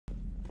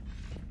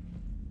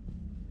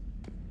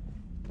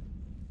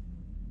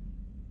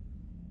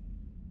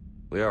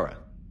Liara,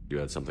 you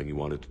had something you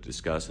wanted to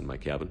discuss in my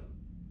cabin?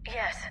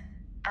 Yes,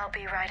 I'll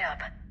be right up.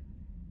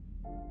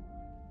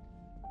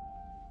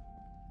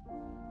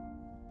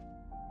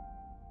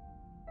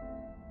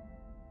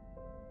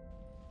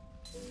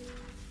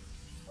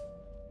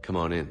 Come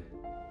on in.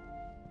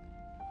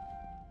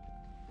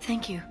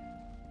 Thank you.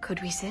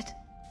 Could we sit?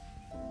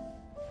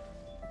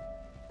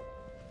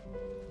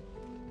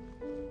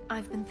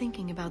 I've been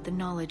thinking about the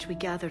knowledge we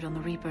gathered on the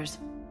Reapers,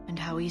 and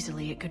how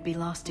easily it could be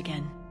lost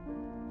again.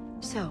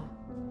 So,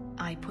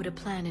 I put a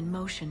plan in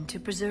motion to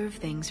preserve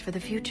things for the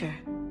future.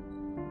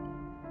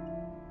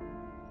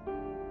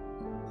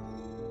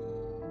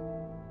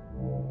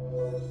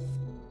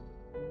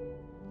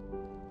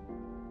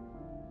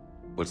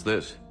 What's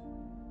this?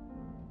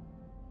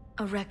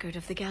 A record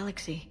of the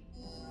galaxy.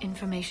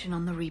 Information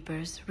on the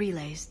Reapers,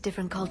 relays,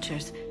 different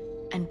cultures,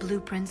 and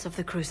blueprints of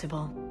the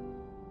Crucible.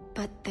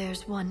 But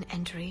there's one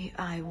entry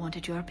I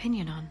wanted your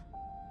opinion on.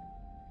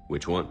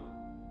 Which one?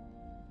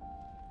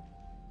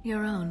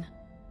 Your own.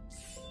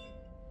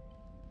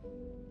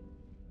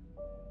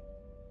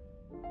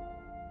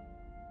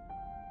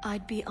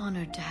 I'd be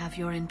honored to have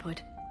your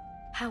input.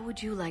 How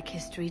would you like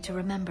history to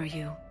remember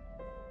you?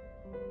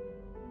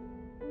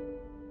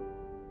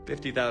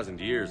 50,000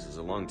 years is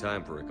a long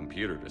time for a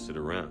computer to sit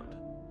around.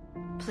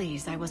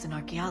 Please, I was an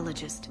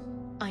archaeologist.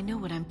 I know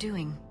what I'm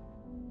doing.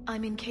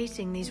 I'm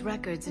encasing these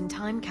records in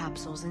time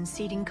capsules and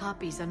seeding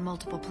copies on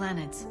multiple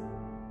planets.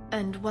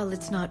 And while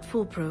it's not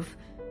foolproof,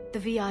 the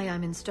VI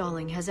I'm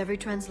installing has every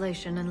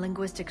translation and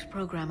linguistics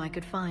program I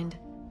could find.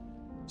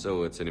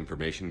 So it's an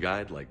information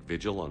guide like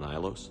Vigil on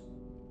Ilos?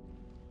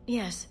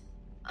 Yes.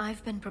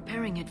 I've been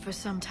preparing it for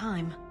some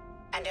time.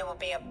 And it will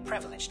be a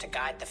privilege to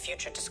guide the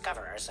future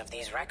discoverers of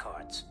these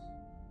records.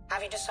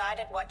 Have you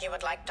decided what you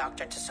would like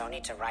Dr.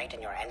 Tassoni to write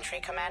in your entry,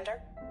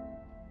 Commander?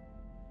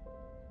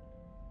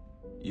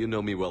 You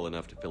know me well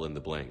enough to fill in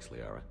the blanks,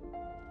 Liara.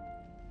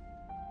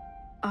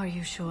 Are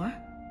you sure?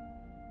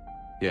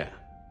 Yeah.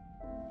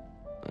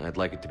 I'd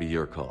like it to be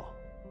your call.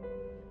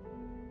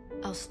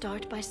 I'll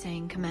start by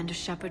saying Commander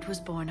Shepard was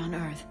born on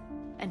Earth,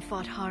 and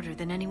fought harder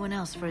than anyone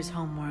else for his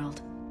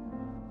homeworld.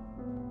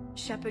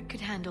 Shepard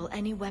could handle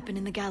any weapon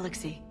in the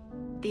galaxy.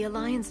 The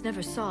Alliance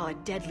never saw a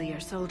deadlier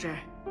soldier.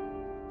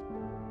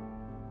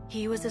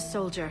 He was a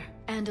soldier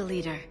and a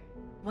leader,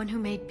 one who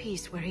made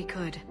peace where he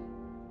could.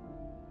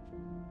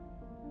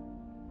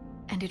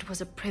 And it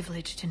was a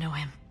privilege to know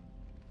him.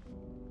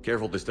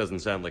 Careful, this doesn't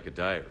sound like a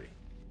diary.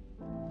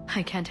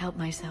 I can't help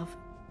myself.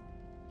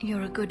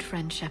 You're a good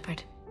friend,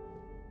 Shepard.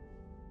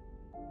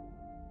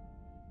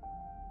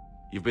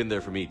 You've been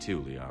there for me too,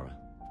 Liara.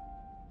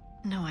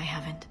 No, I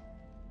haven't.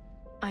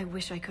 I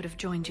wish I could have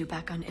joined you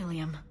back on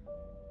Ilium.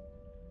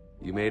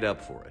 You made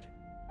up for it.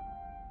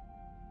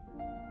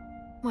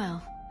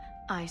 Well,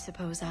 I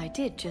suppose I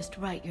did just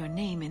write your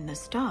name in the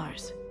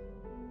stars.